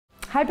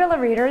Hi Bella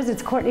readers,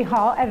 it's Courtenay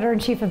Hall,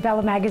 editor-in-chief of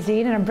Bella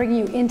Magazine, and I'm bringing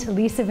you into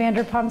Lisa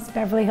Vanderpump's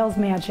Beverly Hills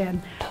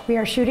mansion. We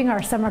are shooting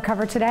our summer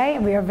cover today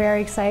and we are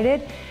very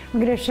excited.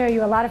 We're going to show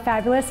you a lot of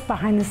fabulous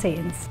behind the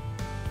scenes.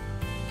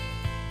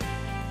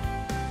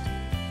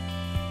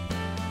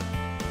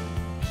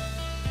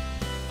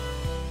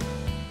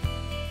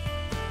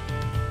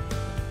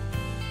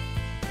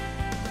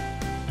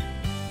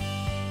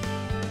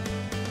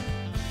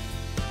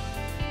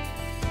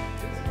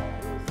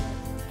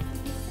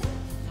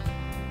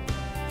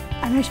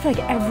 I just feel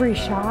like every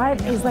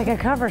shot is like a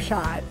cover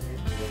shot.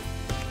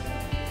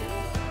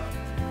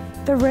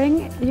 The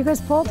ring you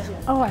guys pulled?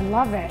 Oh, I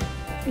love it.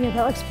 Yeah,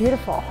 that looks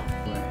beautiful.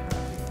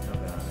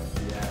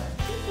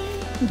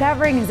 That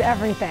ring is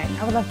everything.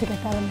 I would love to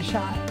get that in the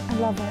shot. I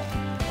love it.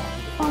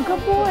 Oh,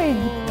 good boy.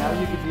 Now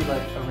you could do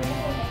like a rainbow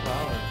and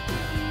flowers.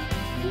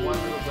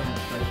 One little branch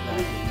right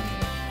back.